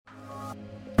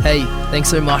Hey, thanks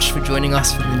so much for joining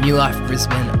us for the New Life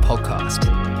Brisbane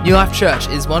podcast. New Life Church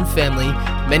is one family,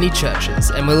 many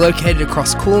churches, and we're located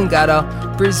across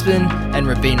Coolangatta, Brisbane, and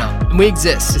Robina. And we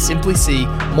exist to simply see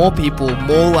more people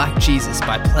more like Jesus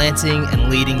by planting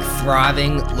and leading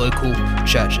thriving local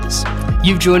churches.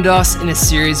 You've joined us in a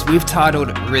series we've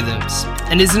titled Rhythms.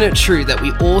 And isn't it true that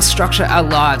we all structure our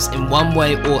lives in one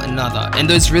way or another? And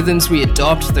those rhythms we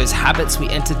adopt, those habits we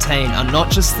entertain are not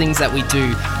just things that we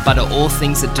do, but are all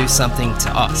things that do something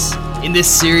to us. In this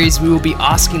series, we will be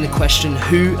asking the question,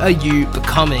 who are you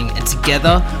becoming? And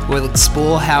together, we'll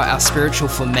explore how our spiritual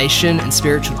formation and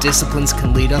spiritual disciplines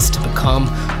can lead us to become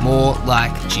more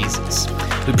like Jesus.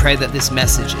 We pray that this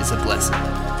message is a blessing.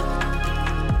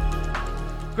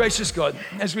 Gracious God,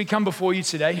 as we come before you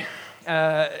today,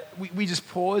 we just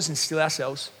pause and still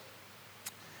ourselves.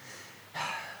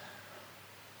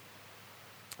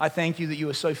 I thank you that you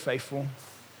are so faithful.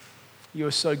 You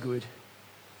are so good.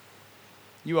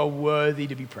 You are worthy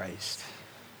to be praised.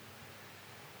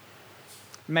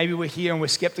 Maybe we're here and we're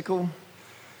skeptical.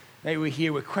 Maybe we're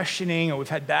here, we're questioning, or we've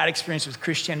had bad experience with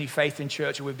Christianity, faith in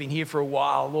church, or we've been here for a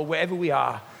while. Lord, wherever we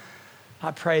are, I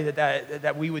pray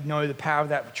that we would know the power of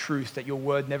that truth, that your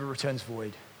word never returns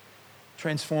void.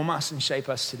 Transform us and shape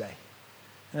us today.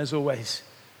 And as always,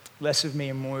 less of me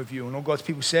and more of you. And all God's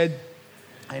people said,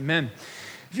 amen.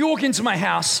 If you walk into my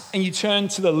house and you turn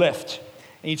to the left,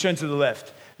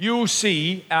 you will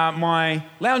see my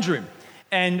lounge room.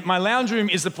 And my lounge room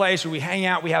is the place where we hang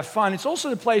out, we have fun. It's also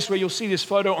the place where you'll see this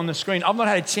photo on the screen. I've not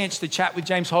had a chance to chat with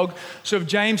James Hogg, so if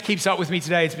James keeps up with me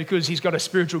today, it's because he's got a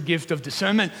spiritual gift of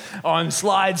discernment on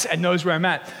slides and knows where I'm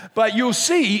at. But you'll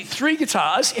see three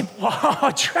guitars.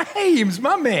 James,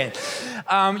 my man.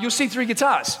 You'll see three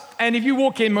guitars. And if you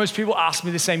walk in, most people ask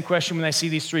me the same question when they see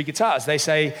these three guitars. They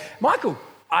say, Michael,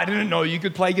 I didn't know you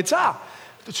could play guitar.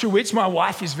 To which my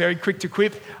wife is very quick to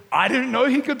quip, I didn't know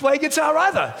he could play guitar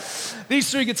either. These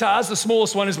three guitars, the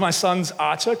smallest one is my son's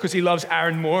Archer, because he loves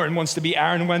Aaron more and wants to be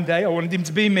Aaron one day. I wanted him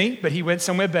to be me, but he went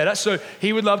somewhere better, so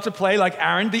he would love to play like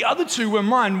Aaron. The other two were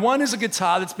mine. One is a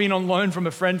guitar that's been on loan from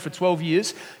a friend for 12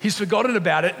 years. He's forgotten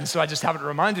about it, and so I just haven't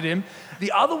reminded him.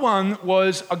 The other one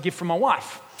was a gift from my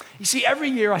wife. You see, every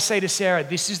year I say to Sarah,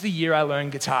 this is the year I learn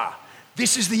guitar.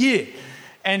 This is the year.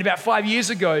 And about 5 years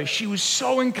ago, she was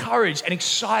so encouraged and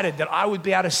excited that I would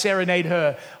be able to serenade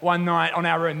her one night on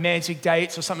our romantic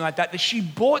dates or something like that, that she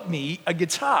bought me a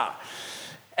guitar.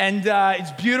 And it's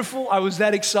beautiful. I was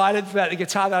that excited for that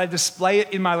guitar that I display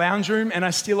it in my lounge room, and I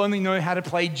still only know how to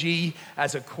play G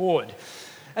as a chord.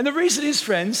 And the reason is,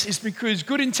 friends, is because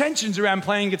good intentions around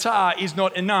playing guitar is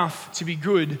not enough to be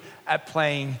good at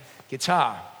playing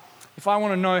guitar. If I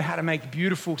want to know how to make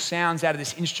beautiful sounds out of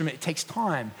this instrument, it takes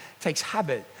time, it takes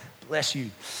habit, bless you.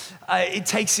 It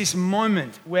takes this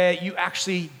moment where you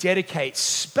actually dedicate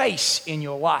space in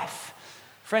your life.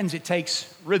 Friends, it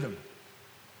takes rhythm.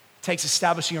 It takes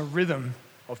establishing a rhythm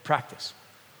of practice.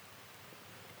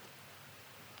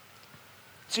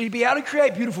 So to be able to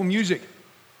create beautiful music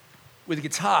with a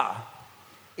guitar,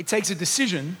 it takes a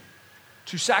decision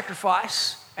to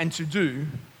sacrifice and to do,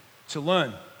 to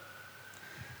learn.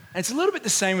 And it's a little bit the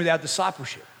same with our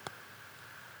discipleship.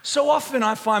 So often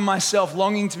I find myself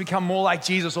longing to become more like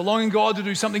Jesus, or longing God to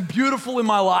do something beautiful in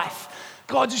my life.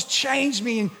 God, just change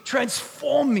me and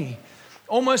transform me.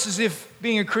 Almost as if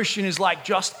being a Christian is like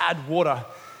just add water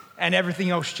and everything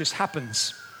else just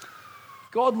happens.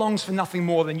 God longs for nothing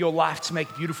more than your life to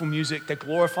make beautiful music that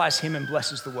glorifies Him and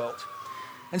blesses the world.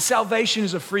 And salvation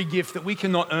is a free gift that we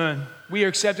cannot earn. We are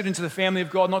accepted into the family of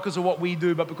God not because of what we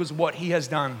do, but because of what He has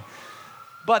done.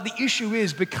 But the issue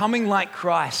is, becoming like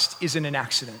Christ isn't an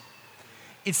accident.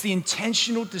 It's the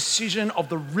intentional decision of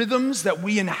the rhythms that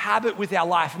we inhabit with our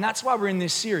life. And that's why we're in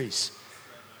this series.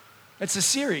 It's a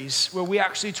series where we're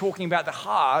actually talking about the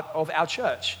heart of our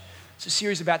church. It's a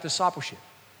series about discipleship.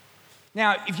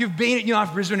 Now, if you've been at New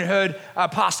Life Brisbane and heard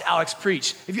Pastor Alex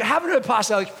preach, if you haven't heard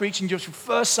Pastor Alex preach in just your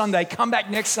first Sunday, come back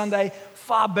next Sunday.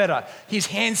 Far better. His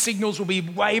hand signals will be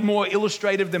way more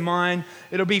illustrative than mine.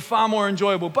 It'll be far more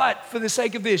enjoyable. But for the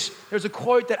sake of this, there's a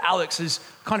quote that Alex has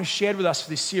kind of shared with us for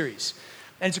this series.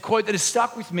 And it's a quote that has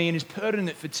stuck with me and is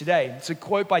pertinent for today. It's a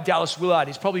quote by Dallas Willard.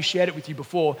 He's probably shared it with you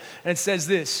before. And it says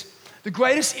this: the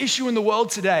greatest issue in the world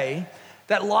today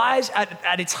that lies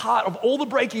at its heart of all the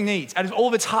breaking needs, out of all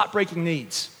of its heartbreaking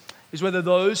needs, is whether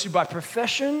those who by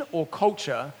profession or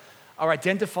culture are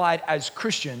identified as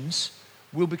Christians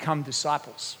will become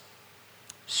disciples.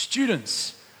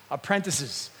 Students,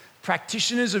 apprentices,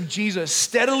 practitioners of Jesus,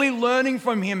 steadily learning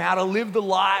from Him how to live the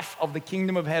life of the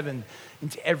kingdom of heaven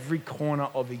into every corner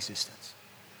of existence.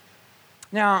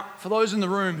 Now, for those in the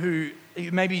room who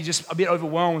may be just a bit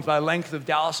overwhelmed by the length of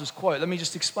Dallas's quote, let me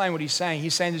just explain what he's saying.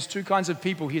 He's saying there's two kinds of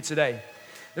people here today.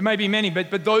 There may be many,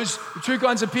 but those two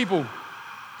kinds of people,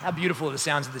 how beautiful are the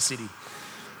sounds of the city.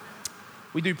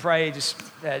 We do pray just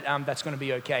that that's going to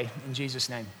be okay in Jesus'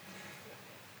 name.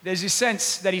 There's this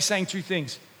sense that he's saying two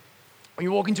things. When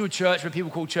you walk into a church where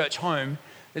people call church home,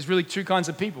 there's really two kinds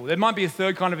of people. There might be a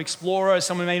third kind of explorer,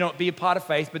 someone may not be a part of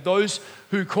faith, but those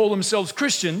who call themselves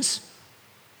Christians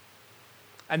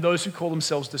and those who call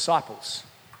themselves disciples.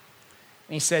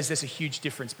 And he says there's a huge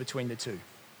difference between the two.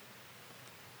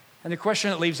 And the question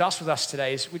that leaves us with us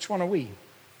today is, which one are we?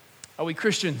 Are we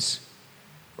Christians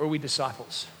or are we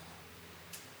disciples?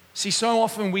 See, so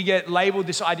often we get labeled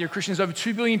this idea of Christians. Over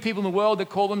 2 billion people in the world that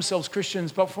call themselves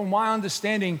Christians. But from my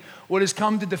understanding, what has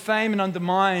come to defame and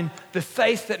undermine the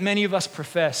faith that many of us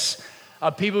profess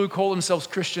are people who call themselves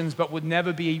Christians but would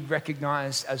never be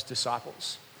recognized as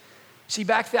disciples. See,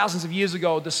 back thousands of years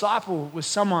ago, a disciple was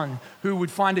someone who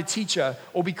would find a teacher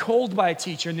or be called by a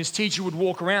teacher, and this teacher would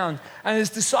walk around. And this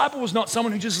disciple was not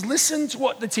someone who just listened to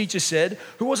what the teacher said,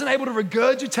 who wasn't able to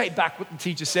regurgitate back what the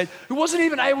teacher said, who wasn't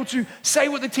even able to say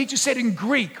what the teacher said in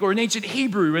Greek or in ancient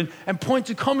Hebrew and point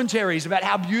to commentaries about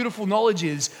how beautiful knowledge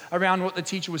is around what the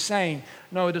teacher was saying.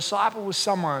 No, a disciple was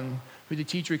someone who the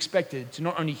teacher expected to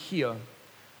not only hear,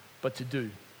 but to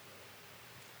do.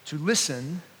 To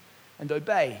listen and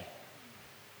obey.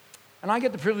 And I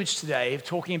get the privilege today of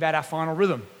talking about our final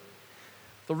rhythm,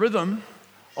 the rhythm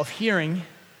of hearing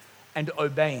and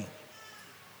obeying,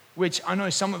 which I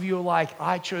know some of you are like,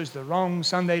 I chose the wrong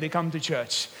Sunday to come to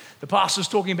church. The pastor's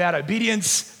talking about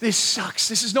obedience. This sucks.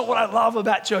 This is not what I love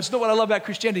about church. It's not what I love about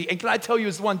Christianity. And can I tell you,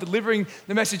 as the one delivering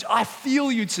the message, I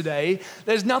feel you today.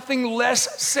 There's nothing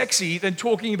less sexy than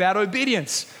talking about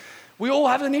obedience. We all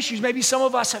have an issue. Maybe some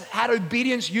of us have had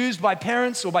obedience used by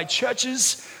parents or by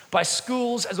churches, by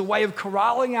schools as a way of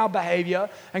corralling our behavior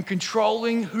and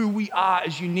controlling who we are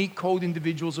as unique, called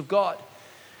individuals of God.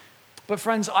 But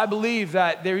friends, I believe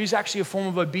that there is actually a form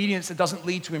of obedience that doesn't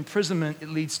lead to imprisonment, it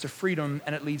leads to freedom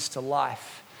and it leads to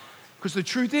life. Because the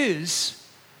truth is,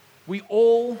 we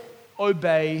all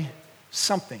obey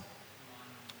something.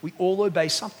 We all obey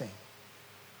something.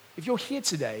 If you're here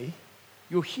today,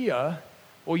 you're here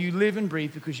or you live and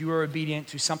breathe because you are obedient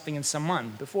to something and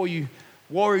someone. Before you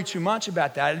worry too much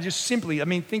about that, and just simply,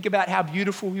 think about how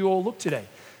beautiful you all look today.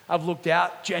 I've looked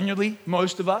out, generally,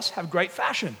 most of us have great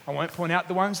fashion. I won't point out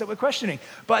the ones that we're questioning.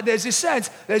 But there's this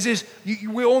sense,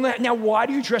 we all know, now why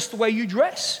do you dress the way you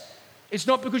dress? It's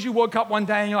not because you woke up one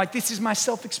day and you're like, this is my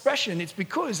self-expression. It's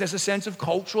because there's a sense of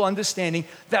cultural understanding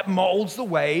that molds the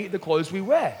way the clothes we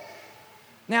wear.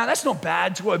 Now, that's not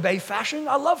bad to obey fashion.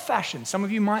 I love fashion. Some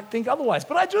of you might think otherwise,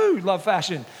 but I do love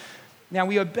fashion. Now,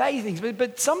 we obey things,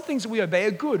 but some things that we obey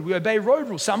are good. We obey road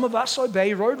rules. Some of us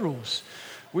obey road rules.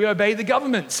 We obey the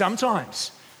government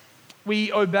sometimes.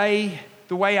 We obey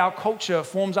the way our culture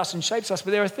forms us and shapes us,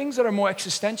 but there are things that are more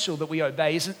existential that we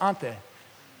obey, aren't there?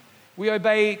 We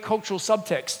obey cultural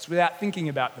subtexts without thinking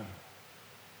about them.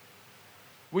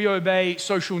 We obey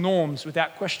social norms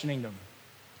without questioning them.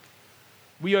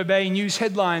 We obey news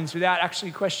headlines without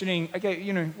actually questioning,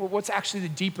 what's actually the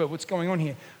deeper, what's going on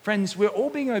here? Friends, we're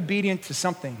all being obedient to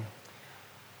something.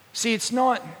 See, it's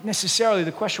not necessarily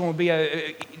the question will be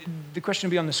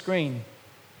on the screen.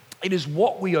 It is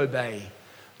what we obey,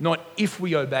 not if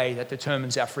we obey, that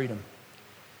determines our freedom.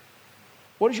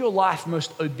 What is your life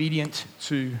most obedient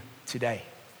to today?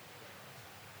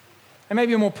 And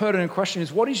maybe a more pertinent question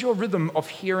is, what is your rhythm of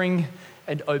hearing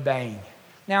and obeying?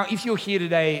 Now, if you're here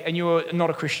today and you're not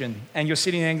a Christian and you're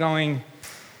sitting there going,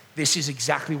 this is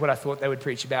exactly what I thought they would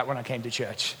preach about when I came to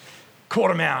church. Caught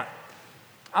them out.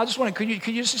 I just want to,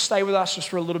 could you just stay with us just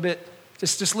for a little bit?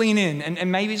 Just lean in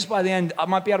and maybe just by the end, I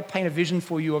might be able to paint a vision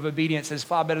for you of obedience that is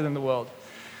far better than the world.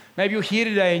 Maybe you're here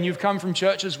today and you've come from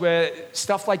churches where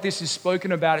stuff like this is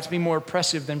spoken about. It's been more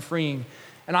oppressive than freeing.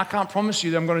 And I can't promise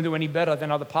you that I'm going to do any better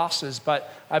than other pastors,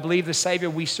 but I believe the Savior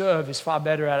we serve is far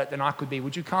better at it than I could be.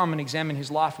 Would you come and examine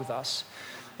his life with us?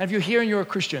 And if you're here and you're a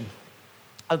Christian,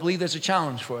 I believe there's a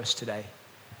challenge for us today.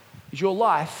 Is your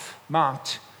life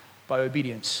marked by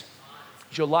obedience?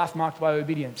 Is your life marked by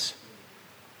obedience?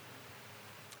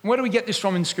 And where do we get this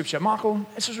from in Scripture? Michael,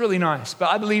 this is really nice, but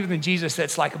I believe in the Jesus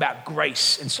that's like about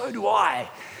grace, and so do I.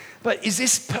 But is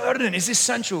this pertinent? Is this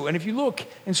central? And if you look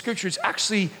in Scripture, it's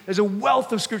actually, there's a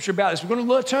wealth of Scripture about this. We're going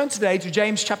to turn today to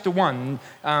James chapter 1.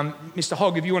 Mr.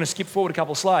 Hogg, if you want to skip forward a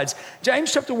couple of slides.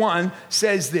 James chapter 1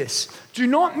 says this: do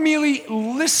not merely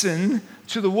listen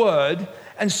to the word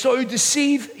and so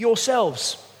deceive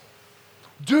yourselves.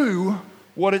 Do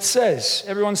what it says.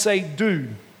 Everyone say do.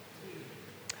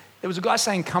 There was a guy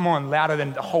saying, come on, louder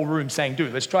than the whole room saying do.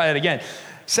 Let's try that again.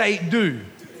 Say do.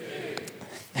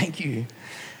 Thank you.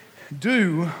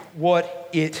 Do what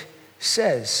it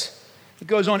says. It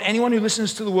goes on, anyone who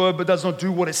listens to the word but does not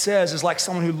do what it says is like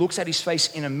someone who looks at his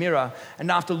face in a mirror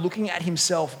and after looking at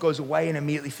himself goes away and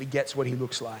immediately forgets what he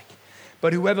looks like.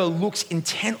 But whoever looks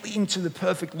intently into the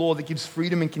perfect law that gives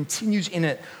freedom and continues in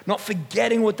it, not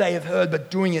forgetting what they have heard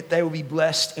but doing it, they will be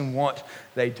blessed in what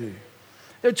they do.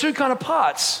 There are two kind of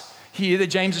parts here that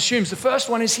James assumes. The first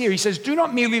one is here. He says, do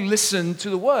not merely listen to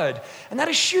the word. And that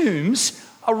assumes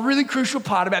a really crucial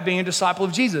part about being a disciple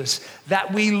of Jesus,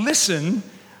 that we listen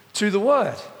to the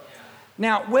word.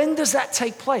 Now, when does that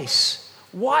take place?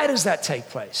 Why does that take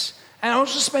place? And I'll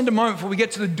just spend a moment before we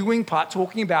get to the doing part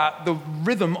talking about the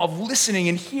rhythm of listening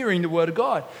and hearing the word of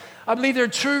God. I believe there are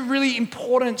two really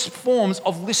important forms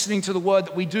of listening to the word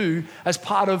that we do as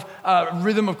part of a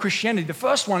rhythm of Christianity. The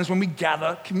first one is when we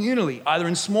gather communally, either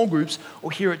in small groups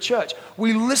or here at church.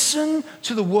 We listen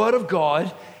to the word of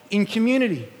God in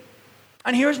community.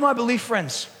 And here's my belief,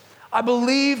 friends. I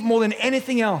believe more than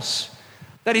anything else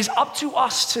that is up to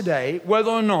us today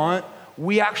whether or not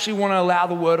we actually want to allow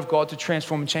the word of God to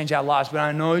transform and change our lives. But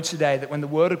I know today that when the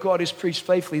word of God is preached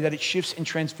faithfully, that it shifts and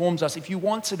transforms us. If you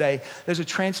want today, there's a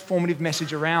transformative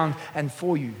message around and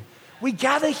for you. We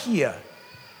gather here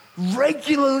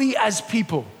regularly as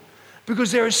people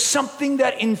because there is something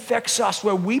that infects us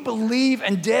where we believe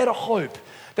and dare to hope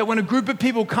that when a group of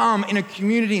people come in a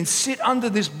community and sit under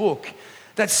this book,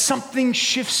 that something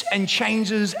shifts and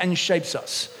changes and shapes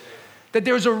us. That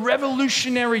there is a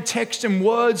revolutionary text and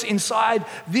words inside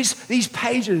these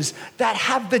pages that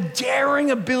have the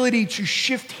daring ability to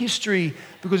shift history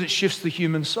because it shifts the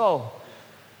human soul.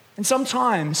 And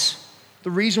sometimes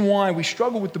the reason why we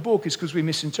struggle with the book is because we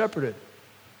misinterpret it.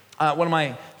 One of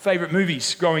my favorite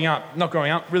movies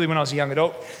really when I was a young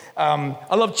adult,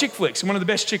 I love chick flicks. And one of the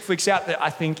best chick flicks out there,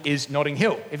 I think, is Notting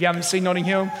Hill. If you haven't seen Notting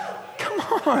Hill, come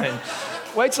on.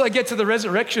 Wait till I get to the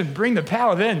resurrection. Bring the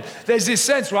power then. There's this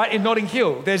sense, right, in Notting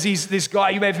Hill. There's this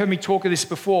guy, you may have heard me talk of this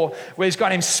before, where this guy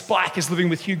named Spike is living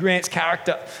with Hugh Grant's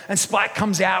character. And Spike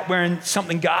comes out wearing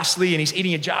something ghastly and he's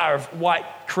eating a jar of white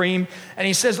cream. And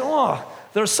he says,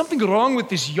 there's something wrong with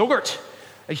this yogurt.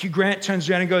 And Hugh Grant turns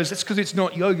around and goes, that's because it's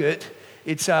not yogurt,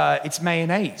 it's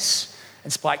mayonnaise.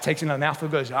 And Spike takes another mouthful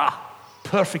and goes,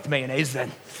 perfect mayonnaise then.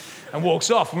 And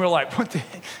walks off. And we're like, what the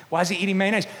heck? Why is he eating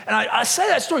mayonnaise? And I say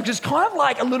that story because it's kind of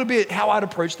like a little bit how I'd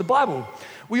approach the Bible.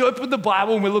 We open the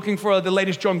Bible and we're looking for the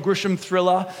latest John Grisham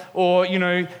thriller or,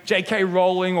 J.K.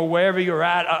 Rowling or wherever you're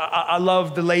at. I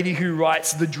love the lady who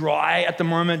writes The Dry at the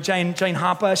moment, Jane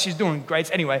Harper. She's doing great.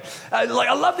 Anyway, I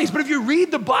love these. But if you read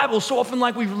the Bible so often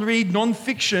like we read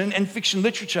nonfiction and fiction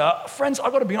literature, friends,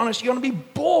 I've got to be honest, you're going to be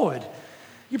bored.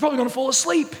 You're probably going to fall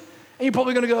asleep. And you're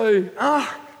probably going to go,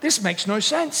 this makes no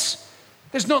sense.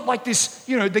 There's not like this,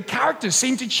 the characters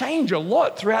seem to change a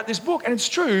lot throughout this book. And it's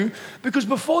true because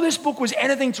before this book was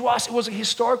anything to us, it was a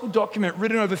historical document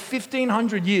written over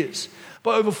 1,500 years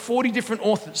by over 40 different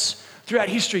authors throughout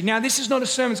history. Now, this is not a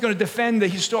sermon that's going to defend the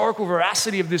historical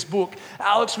veracity of this book.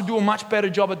 Alex would do a much better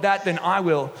job at that than I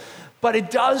will. But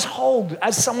it does hold,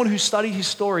 as someone who studied his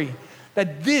story,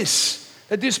 that this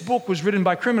book was written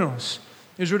by criminals.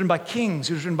 It was written by kings,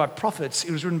 it was written by prophets,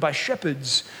 it was written by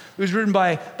shepherds, it was written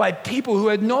by people who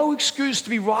had no excuse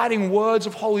to be writing words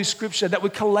of Holy Scripture that were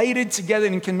collated together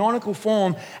in canonical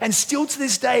form and still to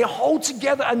this day hold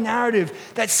together a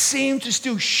narrative that seemed to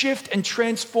still shift and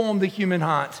transform the human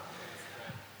heart.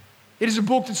 It is a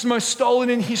book that's the most stolen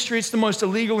in history, it's the most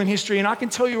illegal in history, and I can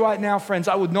tell you right now, friends,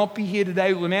 I would not be here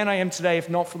today, the man I am today, if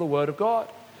not for the Word of God.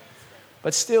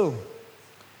 But still,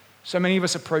 so many of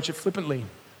us approach it flippantly.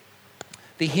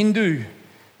 The Hindu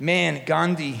man,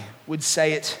 Gandhi, would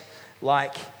say it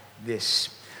like this.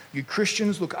 You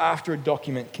Christians look after a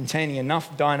document containing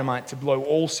enough dynamite to blow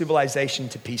all civilization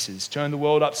to pieces, turn the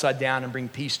world upside down and bring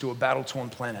peace to a battle-torn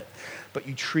planet. But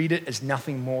you treat it as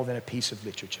nothing more than a piece of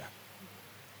literature.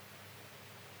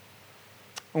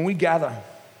 When we gather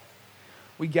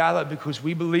because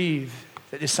we believe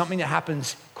that there's something that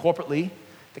happens corporately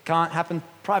that can't happen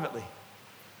privately.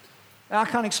 And I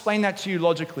can't explain that to you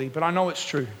logically, but I know it's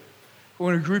true.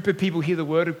 When a group of people hear the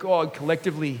word of God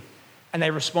collectively and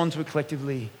they respond to it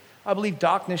collectively, I believe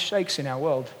darkness shakes in our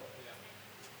world.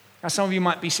 Now, some of you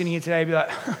might be sitting here today and be like,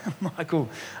 Michael,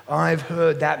 I've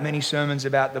heard that many sermons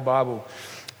about the Bible.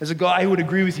 There's a guy who would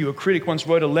agree with you. A critic once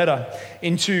wrote a letter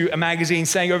into a magazine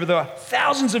saying over the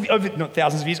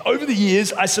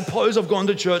years, I suppose I've gone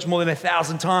to church more than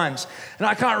 1,000 times. And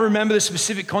I can't remember the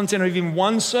specific content of even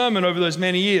one sermon over those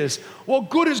many years. What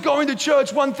good is going to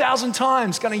church 1,000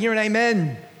 times? Can I hear an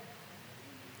amen?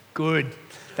 Good.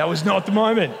 That was not the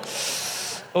moment.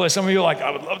 Although some of you are like,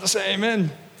 I would love to say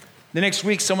amen. The next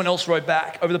week, someone else wrote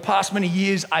back, over the past many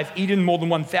years, I've eaten more than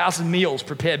 1,000 meals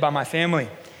prepared by my family.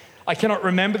 I cannot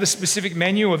remember the specific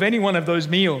menu of any one of those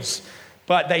meals,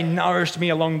 but they nourished me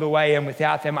along the way, and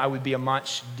without them, I would be a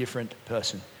much different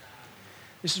person.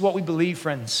 This is what we believe,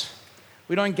 friends.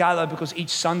 We don't gather because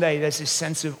each Sunday there's this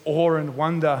sense of awe and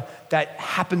wonder that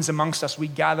happens amongst us. We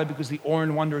gather because the awe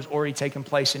and wonder has already taken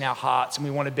place in our hearts, and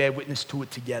we want to bear witness to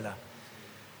it together.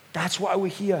 That's why we're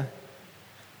here.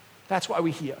 That's why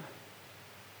we're here.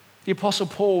 The Apostle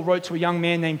Paul wrote to a young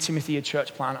man named Timothy, a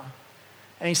church planter.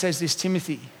 And he says this,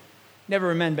 Timothy, never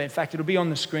remember, in fact, it'll be on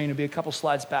the screen, it'll be a couple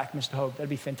slides back, Mr. Hogue, that'd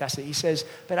be fantastic. He says,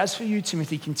 but as for you,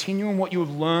 Timothy, continue in what you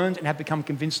have learned and have become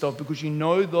convinced of, because you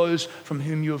know those from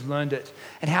whom you have learned it,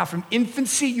 and how from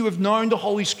infancy you have known the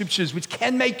Holy Scriptures, which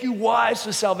can make you wise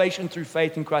for salvation through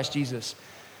faith in Christ Jesus.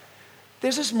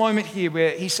 There's this moment here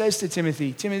where he says to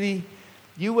Timothy, Timothy,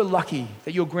 you were lucky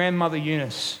that your grandmother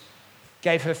Eunice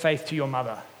gave her faith to your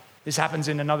mother. This happens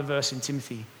in another verse in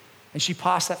Timothy. And she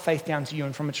passed that faith down to you.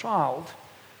 And from a child,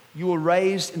 you were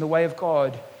raised in the way of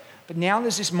God. But now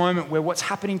there's this moment where what's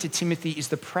happening to Timothy is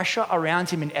the pressure around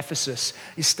him in Ephesus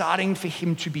is starting for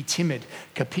him to be timid,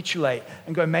 capitulate,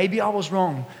 and go, maybe I was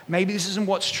wrong. Maybe this isn't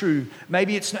what's true.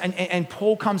 Maybe it's not. And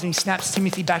Paul comes and he snaps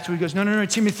Timothy back to him. He goes, no,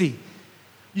 Timothy.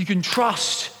 You can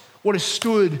trust what has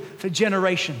stood for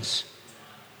generations.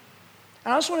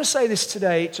 And I just want to say this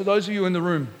today to those of you in the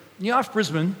room. New Life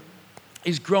Brisbane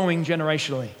is growing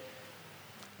generationally.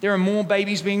 There are more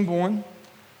babies being born.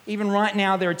 Even right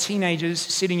now, there are teenagers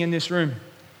sitting in this room.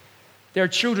 There are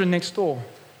children next door.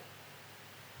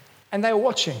 And they are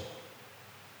watching.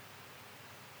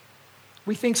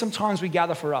 We think sometimes we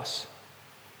gather for us.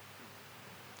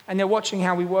 And they're watching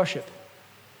how we worship.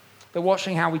 They're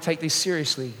watching how we take this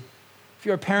seriously. If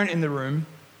you're a parent in the room,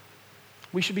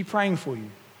 we should be praying for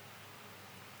you.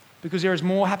 Because there is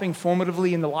more happening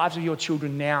formatively in the lives of your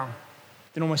children now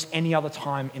than almost any other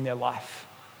time in their life.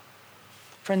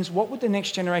 Friends, what would the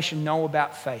next generation know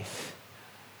about faith?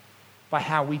 By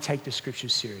how we take the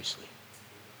scriptures seriously.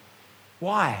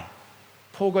 Why?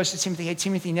 Paul goes to Timothy, hey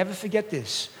Timothy, never forget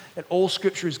this, that all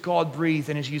scripture is God-breathed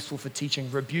and is useful for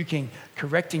teaching, rebuking,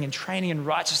 correcting, and training in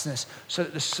righteousness, so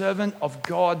that the servant of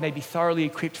God may be thoroughly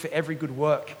equipped for every good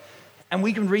work. And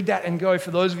we can read that and go,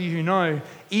 for those of you who know,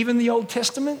 even the Old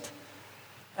Testament.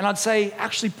 And I'd say,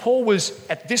 actually, Paul was,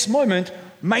 at this moment,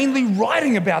 mainly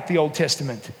writing about the Old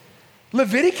Testament.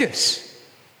 Leviticus.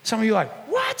 Some of you are like,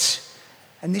 what?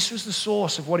 And this was the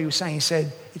source of what he was saying. He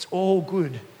said, it's all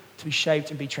good to be shaped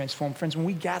and be transformed. Friends, when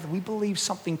we gather, we believe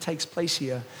something takes place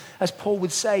here. As Paul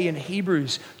would say in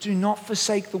Hebrews, do not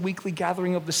forsake the weekly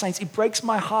gathering of the saints. It breaks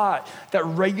my heart that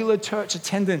regular church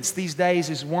attendance these days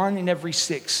is 1 in every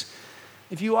 6.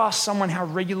 If you ask someone how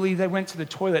regularly they went to the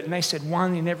toilet and they said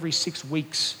 1 in every 6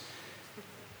 weeks,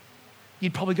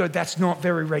 you'd probably go, that's not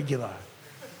very regular.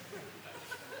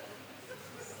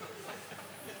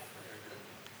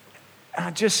 And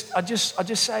I just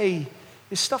say,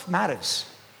 this stuff matters.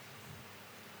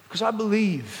 Because I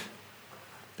believe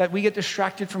that we get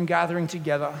distracted from gathering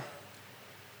together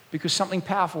because something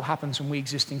powerful happens when we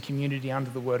exist in community under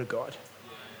the Word of God.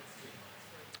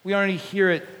 We only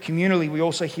hear it communally, we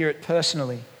also hear it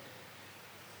personally.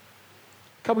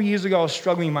 A couple of years ago, I was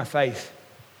struggling in my faith.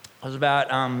 I was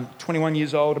about 21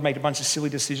 years old. I made a bunch of silly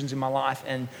decisions in my life.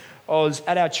 And I was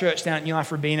at our church down at New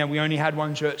Life Robina. We only had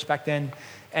one church back then.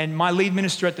 And my lead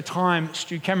minister at the time,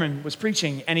 Stu Cameron, was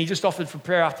preaching. And he just offered for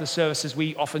prayer after the service, as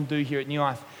we often do here at New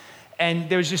Life. And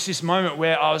there was just this moment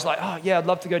where I was like, oh yeah, I'd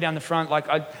love to go down the front. Like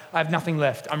I have nothing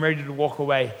left. I'm ready to walk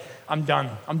away. I'm done.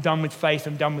 I'm done with faith.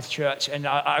 I'm done with church. And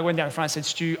I went down the front and said,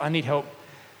 Stu, I need help.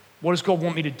 What does God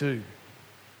want me to do?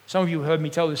 Some of you heard me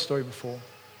tell this story before.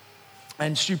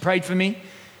 And Stu prayed for me,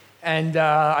 and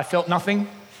I felt nothing.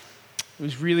 It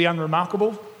was really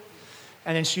unremarkable.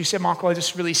 And then Stu said, Michael, I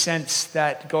just really sense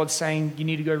that God's saying you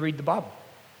need to go read the Bible.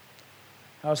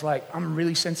 I was like, I'm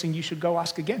really sensing you should go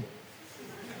ask again.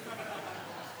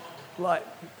 Like,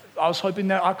 I was hoping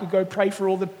that I could go pray for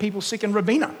all the people sick in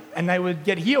Robina and they would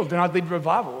get healed and I'd lead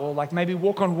revival, or like maybe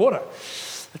walk on water.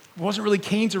 I wasn't really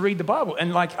keen to read the Bible.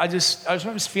 And like, I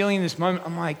was feeling in this moment,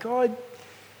 I'm like, God,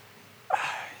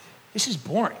 this is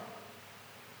boring.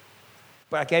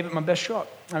 But I gave it my best shot.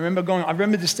 I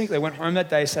remember distinctly, I went home that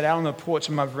day, sat out on the porch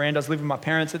of my veranda. I was living with my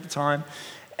parents at the time.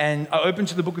 And I opened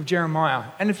to the book of Jeremiah.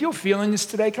 And if you're feeling this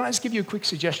today, can I just give you a quick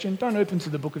suggestion? Don't open to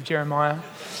the book of Jeremiah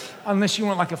unless you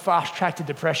want like a fast track to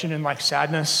depression and like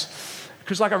sadness.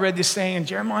 Because like I read this thing, and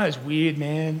Jeremiah is weird,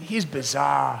 man. He's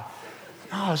bizarre.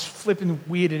 I was flipping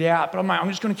weirded out. But I'm like, I'm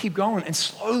just going to keep going. And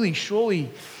slowly, surely,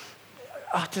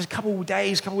 after a couple of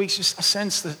days, a couple of weeks, just I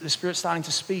sensed the Spirit starting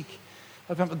to speak.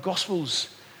 I opened up the Gospels.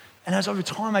 And as over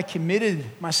time I committed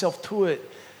myself to it,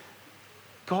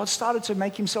 God started to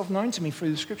make himself known to me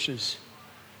through the scriptures.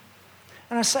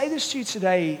 And I say this to you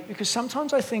today because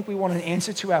sometimes I think we want an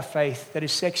answer to our faith that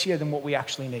is sexier than what we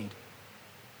actually need.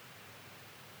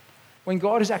 When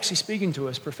God is actually speaking to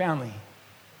us profoundly.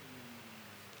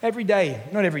 Every day,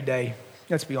 not every day,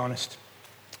 let's be honest.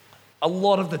 A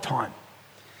lot of the time.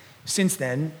 Since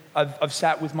then, I've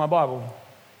sat with my Bible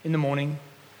in the morning.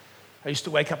 I used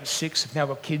to wake up at 6. I've now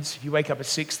got kids. If you wake up at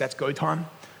 6, that's go time.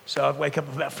 So I wake up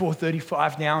at about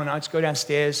 4:35 now, and I just go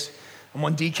downstairs. I'm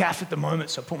on decaf at the moment,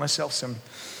 so I put myself some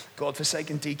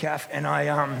God-forsaken decaf, and I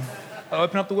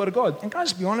open up the Word of God. And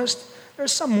guys, to be honest, there are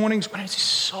some mornings when it's just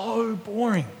so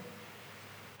boring.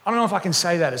 I don't know if I can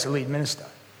say that as a lead minister,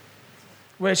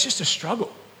 where it's just a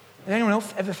struggle. Has anyone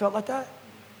else ever felt like that?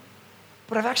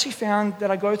 But I've actually found that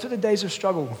I go through the days of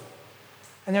struggle,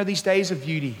 and there are these days of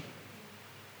beauty.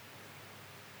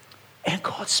 And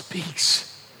God speaks.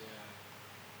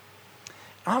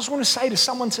 I just want to say to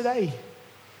someone today,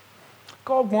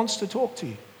 God wants to talk to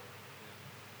you.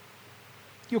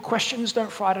 Your questions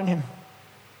don't frighten him.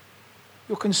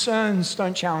 Your concerns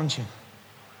don't challenge him.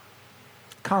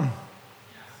 Come,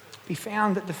 be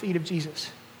found at the feet of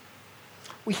Jesus.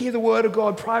 We hear the word of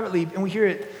God privately and we hear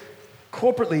it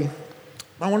corporately.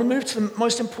 I want to move to the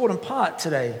most important part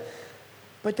today.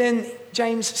 But then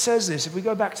James says this. If we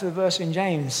go back to the verse in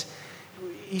James,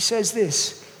 he says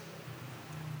this: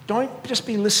 don't just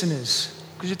be listeners,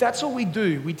 because if that's all we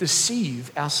do, we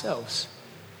deceive ourselves.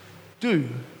 Do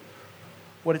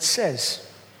what it says.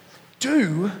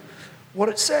 Do what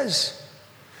it says.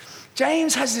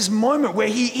 James has this moment where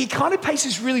he kind of paints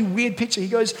this really weird picture. He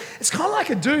goes, it's kind of like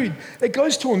a dude that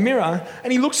goes to a mirror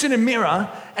and he looks in a mirror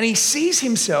and he sees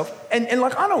himself. And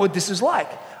like, I know what this is like.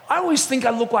 I always think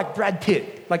I look like Brad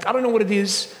Pitt. Like, I don't know what it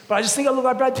is, but I just think I look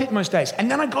like Brad Pitt most days. And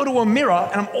then I go to a mirror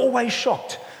and I'm always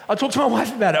shocked. I talk to my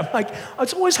wife about it. I'm like,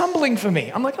 it's always humbling for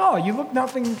me. I'm like, oh, you look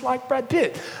nothing like Brad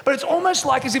Pitt. But it's almost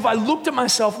like as if I looked at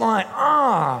myself like,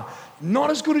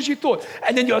 not as good as you thought.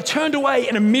 And then I turned away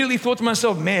and immediately thought to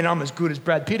myself, man, I'm as good as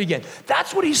Brad Pitt again.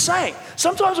 That's what he's saying.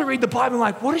 Sometimes I read the Bible and I'm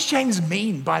like, what does James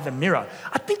mean by the mirror?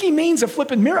 I think he means a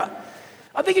flipping mirror.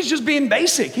 I think he's just being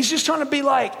basic. He's just trying to be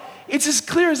like, it's as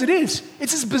clear as it is.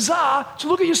 It's as bizarre to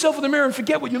look at yourself in the mirror and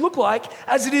forget what you look like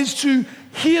as it is to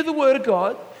hear the word of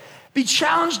God, be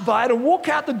challenged by it, and walk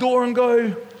out the door and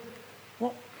go,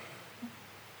 what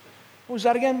was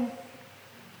that again?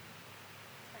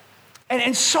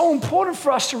 And so important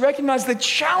for us to recognize the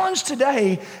challenge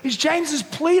today is James is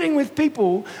pleading with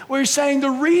people where he's saying the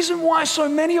reason why so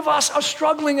many of us are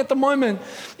struggling at the moment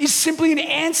is simply an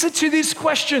answer to this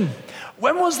question.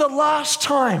 When was the last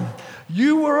time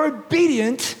you were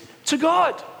obedient to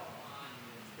God?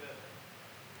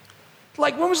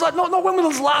 Like, when was not when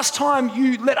was the last time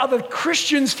you let other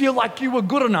Christians feel like you were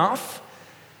good enough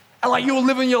and like you were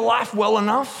living your life well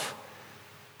enough?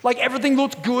 Like everything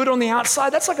looked good on the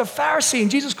outside. That's like a Pharisee,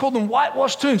 and Jesus called them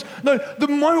whitewashed tombs. No, the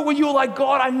moment when you're like,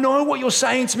 God, I know what you're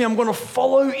saying to me. I'm going to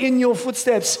follow in your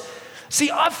footsteps. See,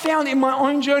 I've found in my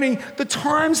own journey, the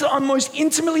times that I'm most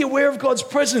intimately aware of God's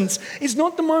presence is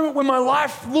not the moment when my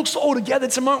life looks all together.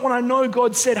 It's the moment when I know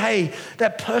God said, hey,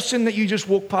 that person that you just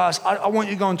walked past, I want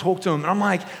you to go and talk to him. And I'm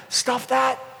like, stuff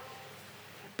that.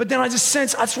 But then I just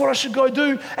sense that's what I should go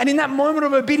do. And in that moment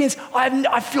of obedience,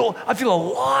 I feel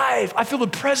alive. I feel the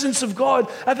presence of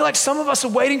God. I feel like some of us are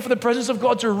waiting for the presence of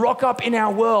God to rock up in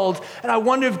our world. And I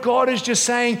wonder if God is just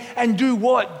saying, and do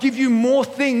what? Give you more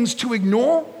things to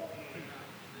ignore?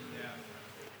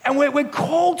 And we're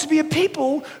called to be a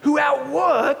people who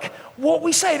outwork what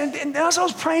we say. And as I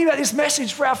was praying about this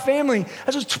message for our family,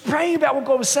 as I was praying about what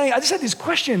God was saying, I just had this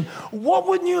question. What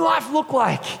would new life look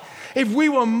like if we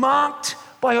were marked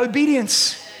by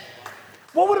obedience?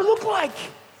 What would it look like?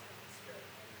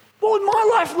 What would my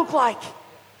life look like?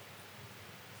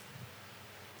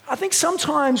 I think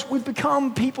sometimes we've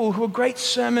become people who are great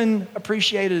sermon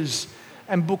appreciators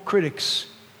and book critics.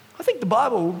 I think the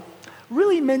Bible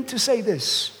really meant to say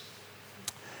this.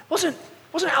 Wasn't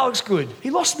Alex good? He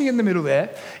lost me in the middle there.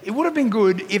 It would have been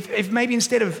good if maybe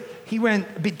instead of he went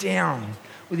a bit down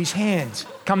with his hands.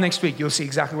 Come next week, you'll see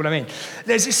exactly what I mean.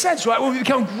 There's this sense, right, where we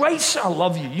become great. I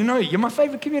love you. You know, you're my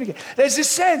favorite communicator. There's this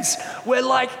sense where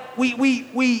like we're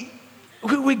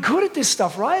good at this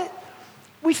stuff, right?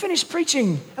 We finish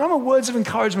preaching, and I'm a words of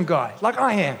encouragement guy, like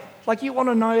I am. Like you want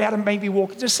to know how to make me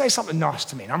walk, just say something nice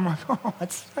to me. And I'm like, oh,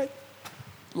 that's right.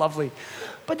 Lovely.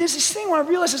 But there's this thing where I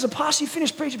realize as a pastor, you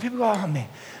finish preaching, people go, oh man,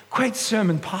 great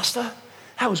sermon, pastor.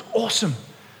 That was awesome.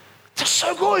 Just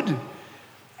so good.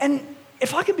 And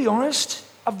if I can be honest,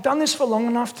 I've done this for long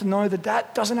enough to know that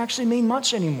that doesn't actually mean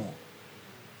much anymore.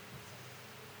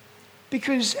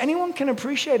 Because anyone can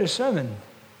appreciate a sermon.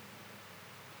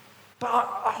 But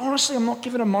honestly, I'm not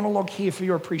giving a monologue here for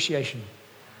your appreciation.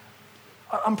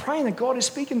 I'm praying that God is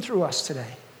speaking through us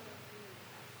today.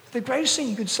 The greatest thing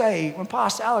you could say when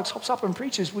Pastor Alex hops up and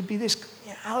preaches would be this: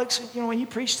 Alex, when you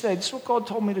preach today, this is what God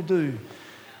told me to do.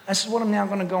 This is what I'm now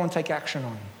going to go and take action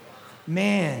on.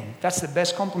 Man, that's the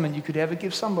best compliment you could ever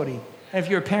give somebody. And if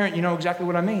you're a parent, you know exactly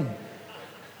what I mean.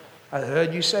 I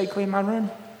heard you say, clean my room.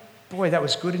 Boy, that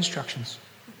was good instructions.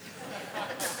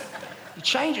 It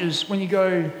changes when you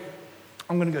go,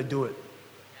 I'm going to go do it.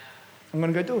 I'm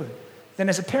going to go do it. Then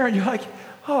as a parent, you're like,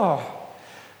 oh,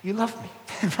 you love me.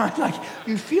 Right? Like,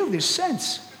 you feel this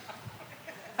sense.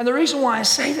 And the reason why I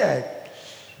say that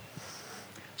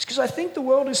is because I think the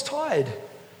world is tired.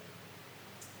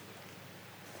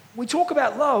 We talk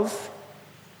about love,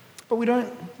 but we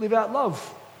don't live out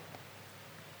love.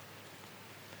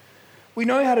 We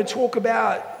know how to talk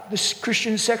about the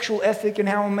Christian sexual ethic and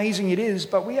how amazing it is,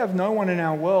 but we have no one in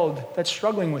our world that's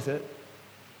struggling with it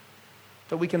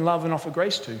that we can love and offer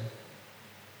grace to.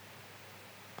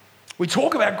 We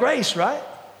talk about grace, right?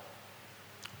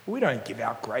 We don't give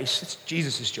out grace. It's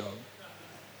Jesus' job.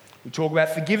 We talk about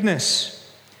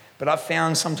forgiveness, but I've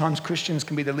found sometimes Christians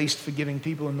can be the least forgiving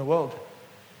people in the world.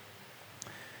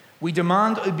 We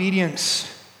demand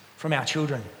obedience from our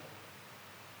children.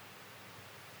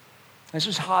 This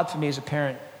was hard for me as a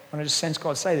parent when I just sensed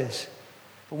God say this.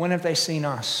 But when have they seen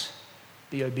us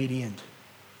be obedient?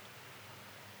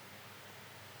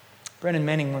 Brennan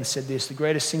Manning once said this: the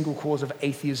greatest single cause of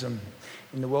atheism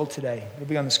in the world today, it'll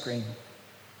be on the screen,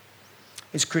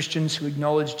 is Christians who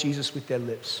acknowledge Jesus with their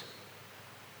lips.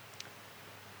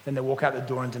 Then they walk out the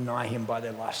door and deny him by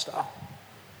their lifestyle.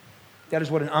 That is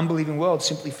what an unbelieving world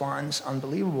simply finds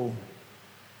unbelievable.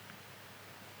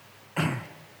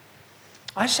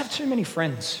 I just have too many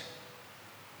friends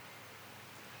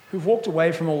who've walked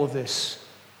away from all of this,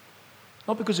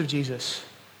 not because of Jesus,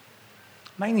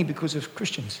 mainly because of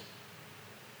Christians.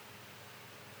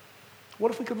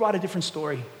 What if we could write a different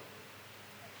story?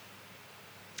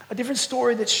 A different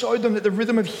story that showed them that the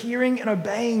rhythm of hearing and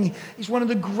obeying is one of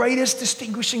the greatest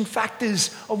distinguishing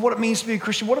factors of what it means to be a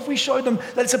Christian. What if we showed them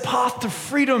that it's a path to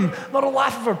freedom, not a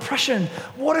life of oppression?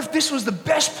 What if this was the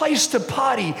best place to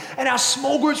party and our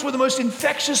small groups were the most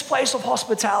infectious place of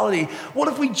hospitality? What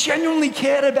if we genuinely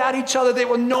cared about each other? There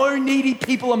were no needy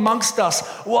people amongst us.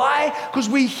 Why? Because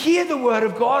we hear the word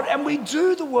of God and we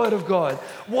do the word of God.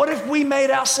 What if we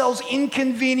made ourselves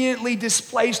inconveniently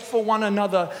displaced for one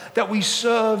another, that we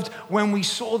served when we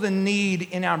saw the need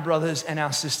in our brothers and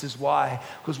our sisters? Why?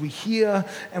 Because we hear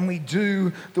and we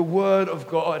do the word of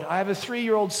God. I have a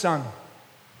 3-year-old son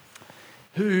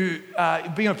who,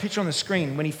 being a picture on the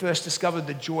screen, when he first discovered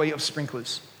the joy of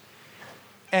sprinklers.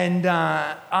 And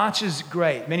Archer's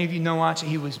great. Many of you know Archer.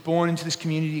 He was born into this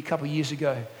community a couple of years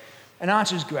ago. And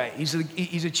Archer's great.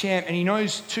 He's a champ, and he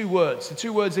knows 2 words. The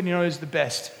 2 words that he knows the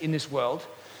best in this world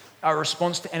are a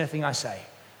response to anything I say.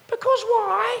 Because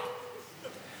why?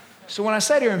 So when I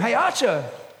say to him, hey, Archer,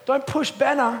 don't push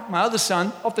Banner, my other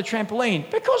son, off the trampoline.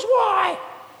 Because why?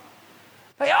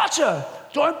 Hey, Archer,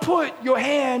 don't put your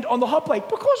hand on the hot plate.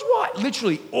 Because why?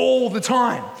 Literally all the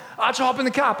time. Archer, hop in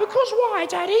the car. Because why,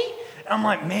 Daddy? And I'm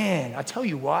like, man, I tell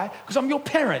you why. Because I'm your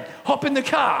parent. Hop in the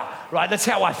car, right? That's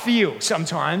how I feel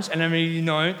sometimes. And I mean,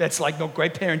 that's like not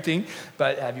great parenting,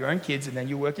 but have your own kids and then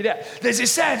you work it out. There's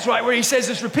this sense, right, where he says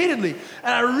this repeatedly.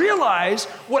 And I realize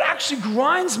what actually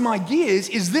grinds my gears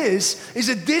is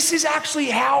that this is actually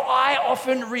how I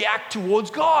often react towards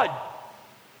God.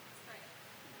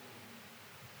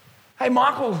 Hey,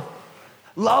 Michael,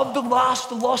 love the last,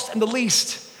 the lost, and the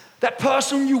least. That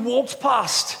person you walked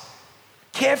past.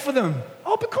 Care for them.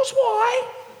 Oh, because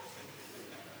why?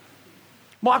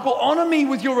 Michael, honor me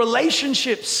with your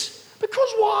relationships. Because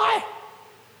why?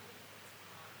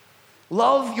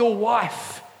 Love your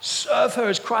wife. Serve her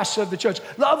as Christ served the church.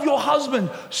 Love your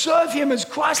husband. Serve him as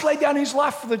Christ laid down his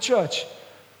life for the church.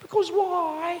 Because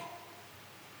why?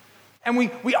 And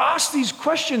we ask these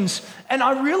questions, and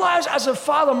I realize as a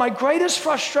father, my greatest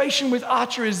frustration with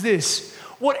Archer is this: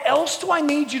 what else do I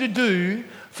need you to do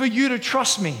for you to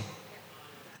trust me?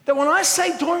 That when I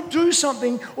say don't do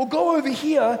something or go over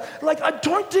here, like I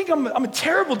don't think I'm a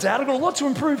terrible dad, I've got a lot to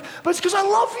improve, but it's because I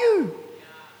love you.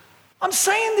 I'm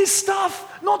saying this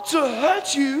stuff not to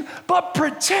hurt you, but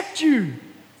protect you.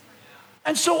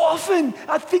 And so often,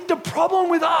 I think the problem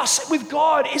with us, with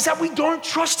God, is that we don't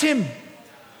trust him.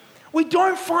 We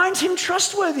don't find him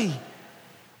trustworthy.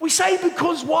 We say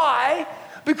because why?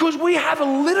 Because we have a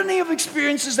litany of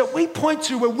experiences that we point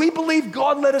to where we believe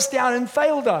God let us down and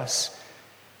failed us.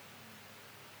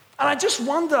 And I just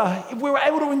wonder if we were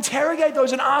able to interrogate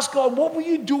those and ask God, what were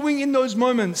you doing in those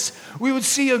moments? We would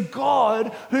see a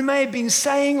God who may have been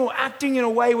saying or acting in a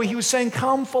way where he was saying,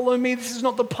 come, follow me. This is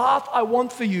not the path I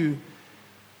want for you.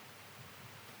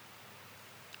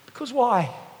 Because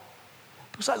why?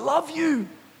 Because I love you.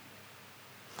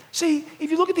 See,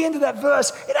 if you look at the end of that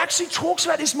verse, it actually talks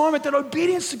about this moment that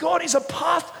obedience to God is a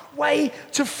pathway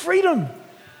to freedom.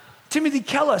 Timothy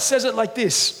Keller says it like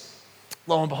this.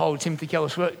 Lo and behold, Timothy Keller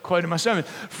quoted my sermon.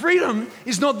 Freedom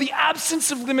is not the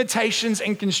absence of limitations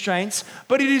and constraints,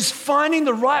 but it is finding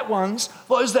the right ones,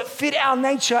 those that fit our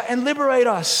nature and liberate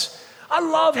us. I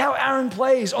love how Aaron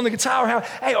plays on the guitar,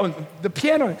 on the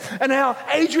piano, and how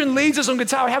Adrian leads us on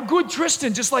guitar, how good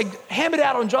Tristan just like hammered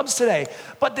out on drums today.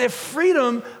 But their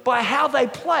freedom by how they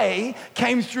play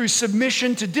came through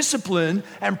submission to discipline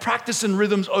and practice and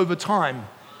rhythms over time.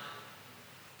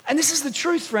 And this is the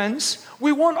truth, friends.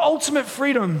 We want ultimate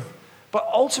freedom, but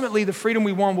ultimately the freedom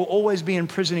we want will always be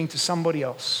imprisoning to somebody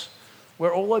else.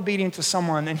 We're all obedient to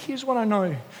someone. And here's what I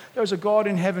know. There's a God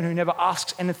in heaven who never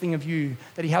asks anything of you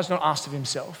that he has not asked of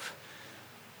himself.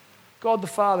 God the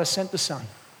Father sent the Son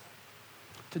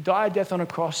to die a death on a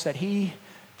cross that he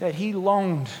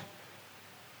longed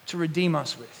to redeem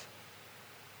us with.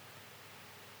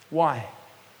 Why?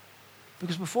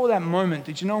 Because before that moment,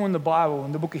 did you know in the Bible,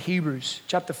 in the book of Hebrews,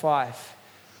 chapter 5,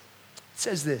 it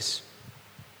says this.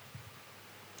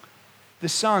 The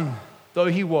Son, though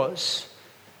he was,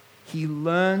 he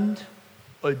learned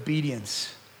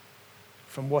obedience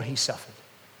from what he suffered.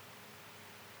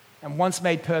 And once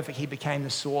made perfect, he became the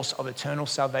source of eternal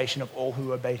salvation of all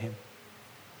who obeyed him.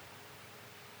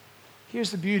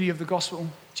 Here's the beauty of the gospel.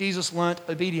 Jesus learnt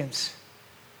obedience.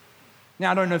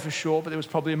 Now, I don't know for sure, but there was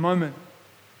probably a moment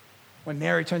when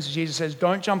Mary turns to Jesus and says,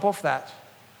 don't jump off that.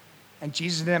 And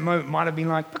Jesus in that moment might have been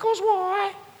like, because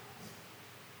why?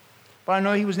 But I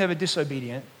know he was never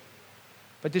disobedient.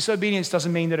 But disobedience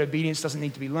doesn't mean that obedience doesn't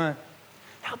need to be learned.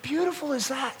 How beautiful is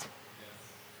that?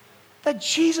 That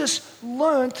Jesus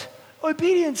learnt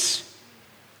obedience.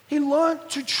 He learned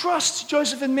to trust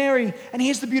Joseph and Mary. And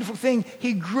here's the beautiful thing.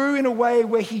 He grew in a way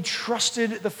where he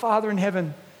trusted the Father in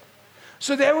heaven.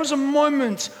 So there was a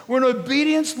moment when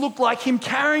obedience looked like him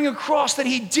carrying a cross that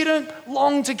he didn't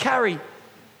long to carry,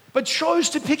 but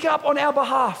chose to pick up on our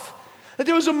behalf. That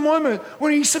there was a moment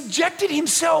when he subjected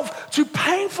himself to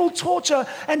painful torture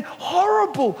and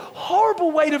horrible,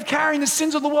 horrible weight of carrying the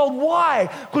sins of the world. Why?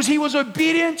 Because he was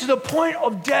obedient to the point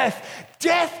of death.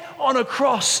 Death on a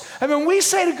cross. And when we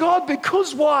say to God,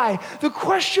 because why? The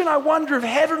question I wonder if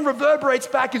heaven reverberates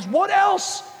back is, what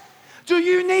else do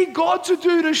you need God to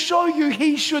do to show you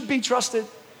he should be trusted?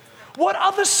 What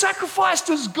other sacrifice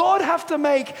does God have to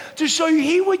make to show you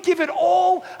he would give it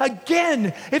all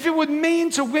again if it would mean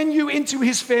to win you into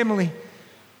his family?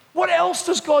 What else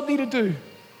does God need to do?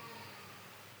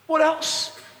 What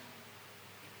else?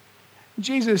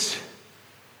 Jesus,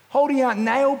 holding out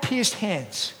nail-pierced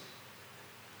hands,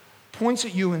 points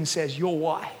at you and says, you're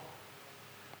why.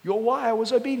 You're why I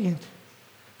was obedient.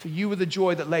 For you were the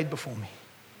joy that laid before me.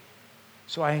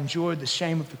 So I endured the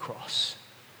shame of the cross.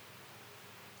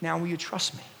 Now will you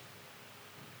trust me?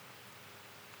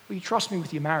 Will you trust me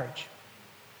with your marriage?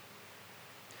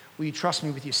 Will you trust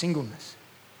me with your singleness?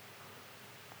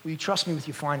 Will you trust me with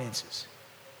your finances?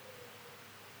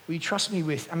 Will you trust me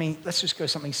with, let's just go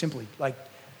something simply, like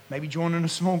maybe joining a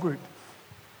small group,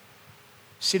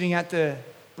 sitting at the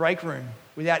break room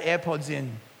without AirPods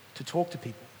in to talk to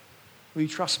people. Will you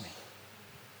trust me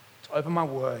to open my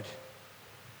word?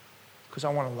 Because I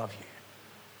want to love you.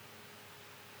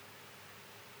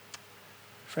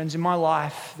 Friends, in my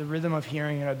life, the rhythm of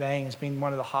hearing and obeying has been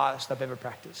one of the hardest I've ever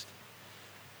practiced.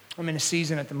 I'm in a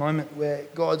season at the moment where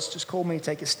God's just called me to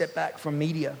take a step back from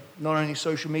media, not only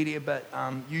social media, but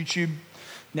YouTube,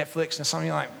 Netflix, and something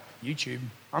like YouTube.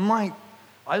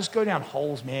 I just go down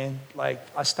holes, man. Like,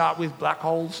 I start with black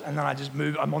holes, and then I just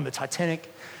move. I'm on the Titanic.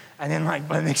 And then,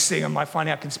 by the next thing, I might find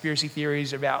out conspiracy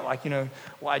theories about,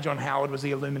 why John Howard was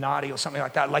the Illuminati or something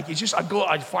like that. It's just,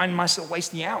 I find myself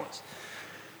wasting hours.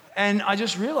 And I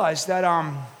just realized that,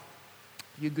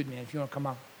 you're good, man, if you want to come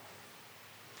up.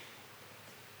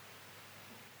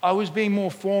 I was being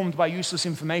more formed by useless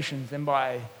information than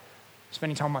by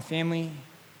spending time with my family,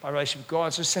 my relationship with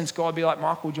God. So since God be like,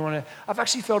 Michael, do you want to... I've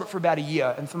actually felt it for about a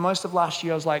year. And for most of last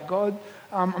year, I was like, God,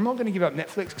 I'm not going to give up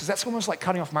Netflix because that's almost like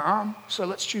cutting off my arm. So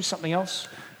let's choose something else.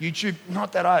 YouTube,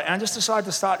 not that hard. And I just decided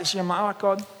to start this year. I'm like, all right,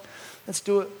 God, let's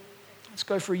do it. Let's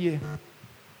go for a year.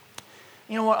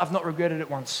 You know what? I've not regretted it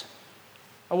once.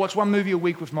 I watch one movie a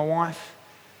week with my wife.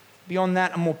 Beyond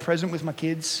that, I'm more present with my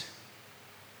kids.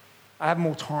 I have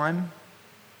more time.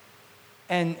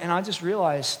 And I just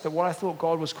realized that what I thought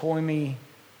God was calling me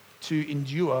to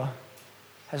endure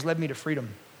has led me to freedom.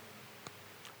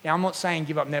 Now, I'm not saying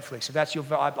give up Netflix. If that's your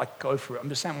vibe, like, go for it. I'm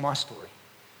just saying my story.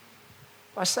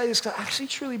 I say this because I actually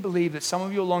truly believe that some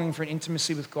of you are longing for an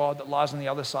intimacy with God that lies on the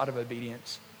other side of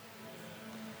obedience.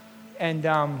 And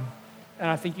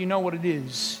I think you know what it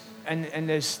is. And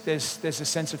there's a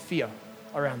sense of fear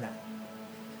around that.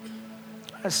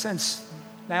 A sense,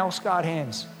 nail-scarred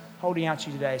hands holding out to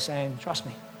you today saying, trust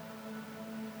me.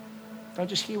 Don't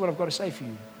just hear what I've got to say for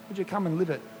you. Would you come and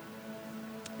live it?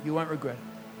 You won't regret it.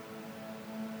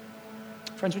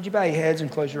 Friends, would you bow your heads and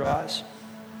close your eyes?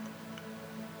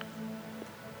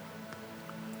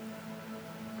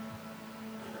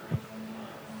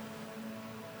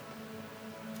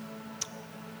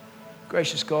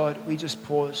 Gracious God, we just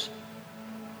pause.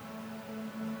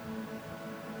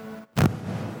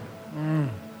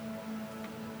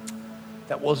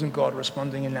 That wasn't God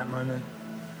responding in that moment.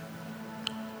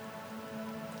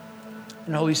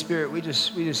 And Holy Spirit, we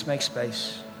just make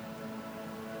space.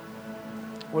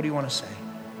 What do you want to say?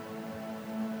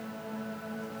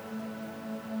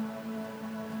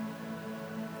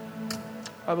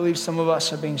 I believe some of us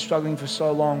have been struggling for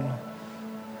so long,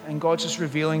 and God's just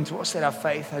revealing to us that our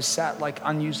faith has sat like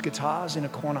unused guitars in a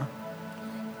corner.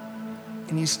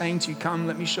 And He's saying to you, come,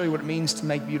 let me show you what it means to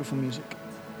make beautiful music.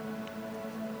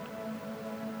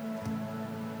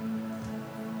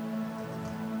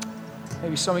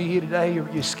 Maybe some of you here today,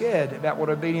 you're scared about what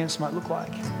obedience might look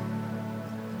like.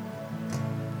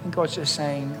 And God's just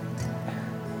saying,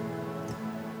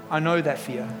 I know that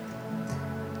fear.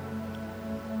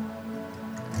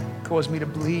 It caused me to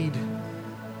bleed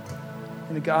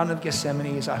in the Garden of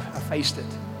Gethsemane as I faced it.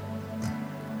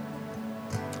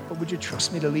 But would you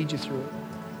trust me to lead you through it?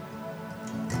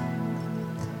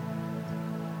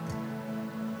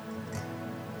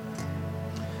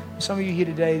 Some of you here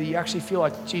today that you actually feel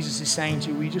like Jesus is saying to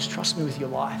you, will you just trust me with your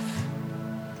life?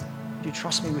 Would you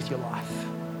trust me with your life?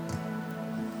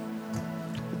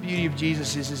 The beauty of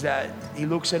Jesus is that He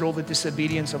looks at all the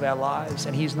disobedience of our lives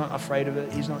and He's not afraid of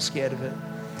it. He's not scared of it.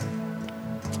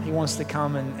 He wants to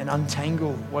come and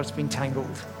untangle what's been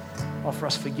tangled, offer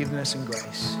us forgiveness and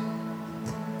grace.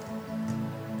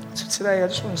 So today I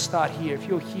just want to start here. If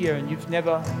you're here and you've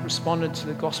never responded to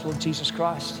the gospel of Jesus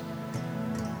Christ,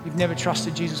 you've never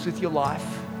trusted Jesus with your life,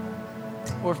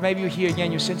 or if maybe you're here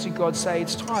again, you're sensing God say,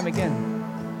 it's time again.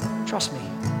 Trust me.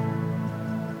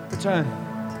 Return.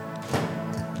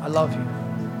 I love you.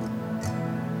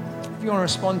 If you want to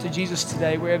respond to Jesus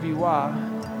today, wherever you are,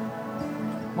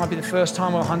 it might be the first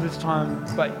time or 100th time,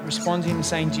 but respond to Him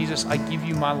saying, Jesus, I give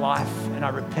you my life and I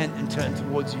repent and turn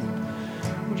towards you.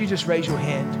 Would you just raise your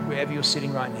hand wherever you're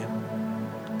sitting right now?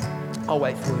 I'll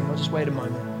wait for you. I'll just wait a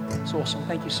moment. It's awesome.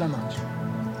 Thank you so much.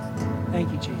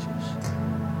 Thank you, Jesus.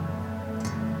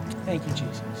 Thank you,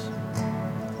 Jesus.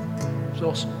 It's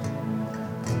awesome.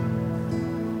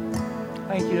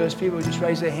 Thank you to those people who just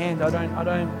raise their hand. I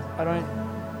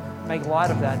don't make light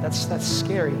of that. That's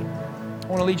scary. I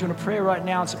want to lead you in a prayer right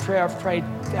now. It's a prayer I've prayed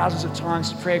thousands of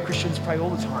times. It's a prayer Christians pray all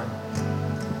the time.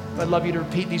 But I'd love you to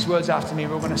repeat these words after me.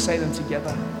 We're going to say them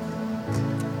together.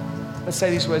 Let's say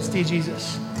these words. Dear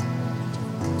Jesus.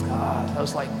 That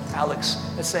was like Alex.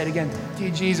 Let's say it again.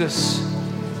 Dear Jesus,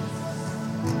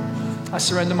 I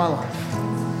surrender my life.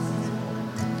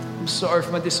 I'm sorry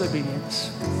for my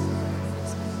disobedience.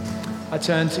 I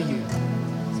turn to you.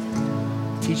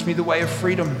 Teach me the way of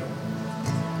freedom,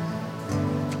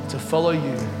 to follow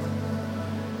you.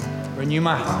 Renew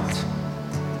my heart.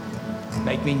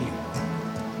 Make me new.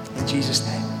 In Jesus'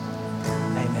 name,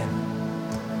 amen.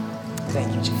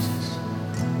 Thank you, Jesus.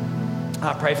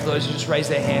 I pray for those who just raise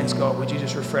their hands, God, would you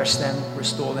just refresh them,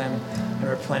 restore them, and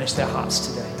replenish their hearts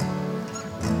today.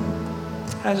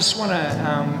 I just want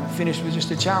to finish with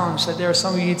just a challenge that there are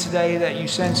some of you today that you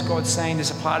sense God saying there's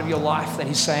a part of your life that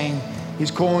He's saying He's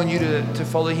calling you to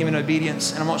follow Him in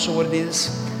obedience, and I'm not sure what it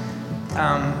is.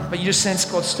 But you just sense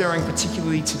God stirring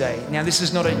particularly today. Now, this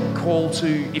is not a call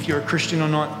to, if you're a Christian or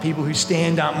not, people who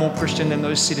stand aren't more Christian than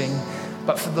those sitting.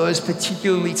 But for those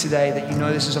particularly today that you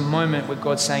know this is a moment where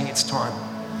God's saying it's time.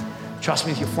 Trust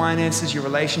me with your finances, your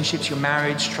relationships, your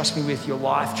marriage. Trust me with your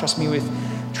life. Trust me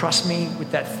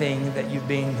with that thing that you've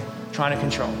been trying to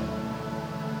control.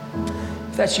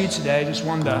 If that's you today, I just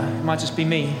wonder, it might just be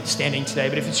me standing today,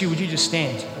 but if it's you, would you just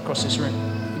stand across this room?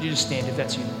 Would you just stand if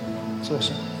that's you? It's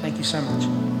awesome. Thank you so much.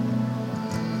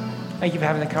 Thank you for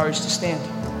having the courage to stand.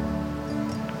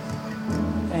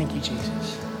 Thank you,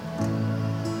 Jesus.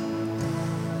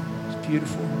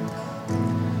 Beautiful.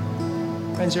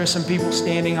 Friends, there are some people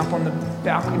standing up on the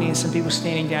balcony and some people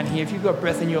standing down here. If you've got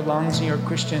breath in your lungs and you're a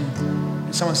Christian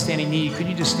and someone's standing near you, could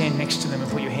you just stand next to them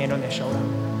and put your hand on their shoulder?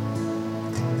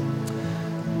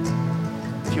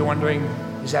 If you're wondering,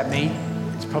 is that me?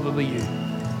 It's probably you.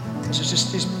 It's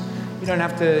just you don't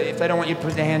have to, if they don't want you to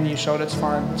put their hand on your shoulder, it's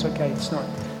fine. It's okay. It's not.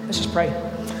 Let's just pray.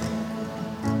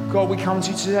 God, we come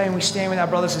to you today and we stand with our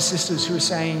brothers and sisters who are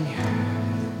saying,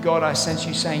 God, I sense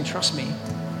you saying, trust me.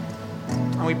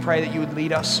 And we pray that you would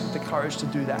lead us with the courage to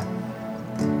do that.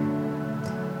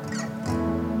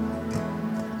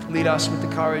 Lead us with the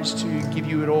courage to give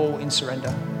you it all in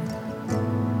surrender.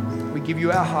 We give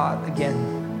you our heart again.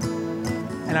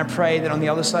 And I pray that on the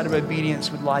other side of obedience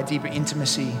would lie deeper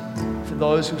intimacy for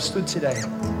those who have stood today.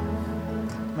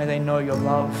 May they know your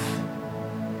love.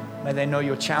 May they know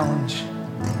your challenge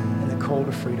and the call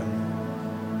to freedom.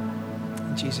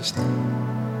 In Jesus' name.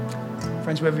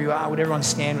 Friends, wherever you are, would everyone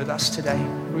stand with us today?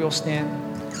 Would we all stand?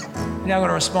 We're now going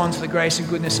to respond to the grace and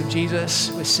goodness of Jesus.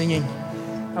 We're singing.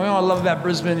 And what I love about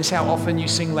Brisbane is how often you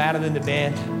sing louder than the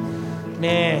band.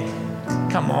 Man,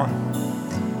 come on.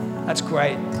 That's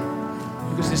great.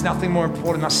 Because there's nothing more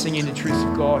important than us singing the truth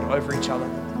of God over each other.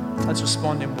 Let's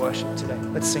respond in worship today.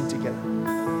 Let's sing together.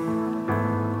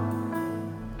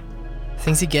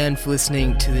 Thanks again for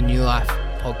listening to the New Life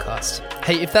podcast.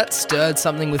 Hey, if that stirred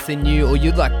something within you or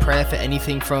you'd like prayer for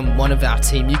anything from one of our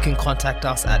team, you can contact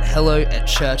us at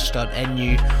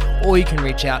hello@church.nu, or you can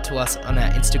reach out to us on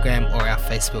our Instagram or our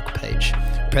Facebook page.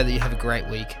 Pray that you have a great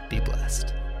week. Be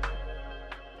blessed.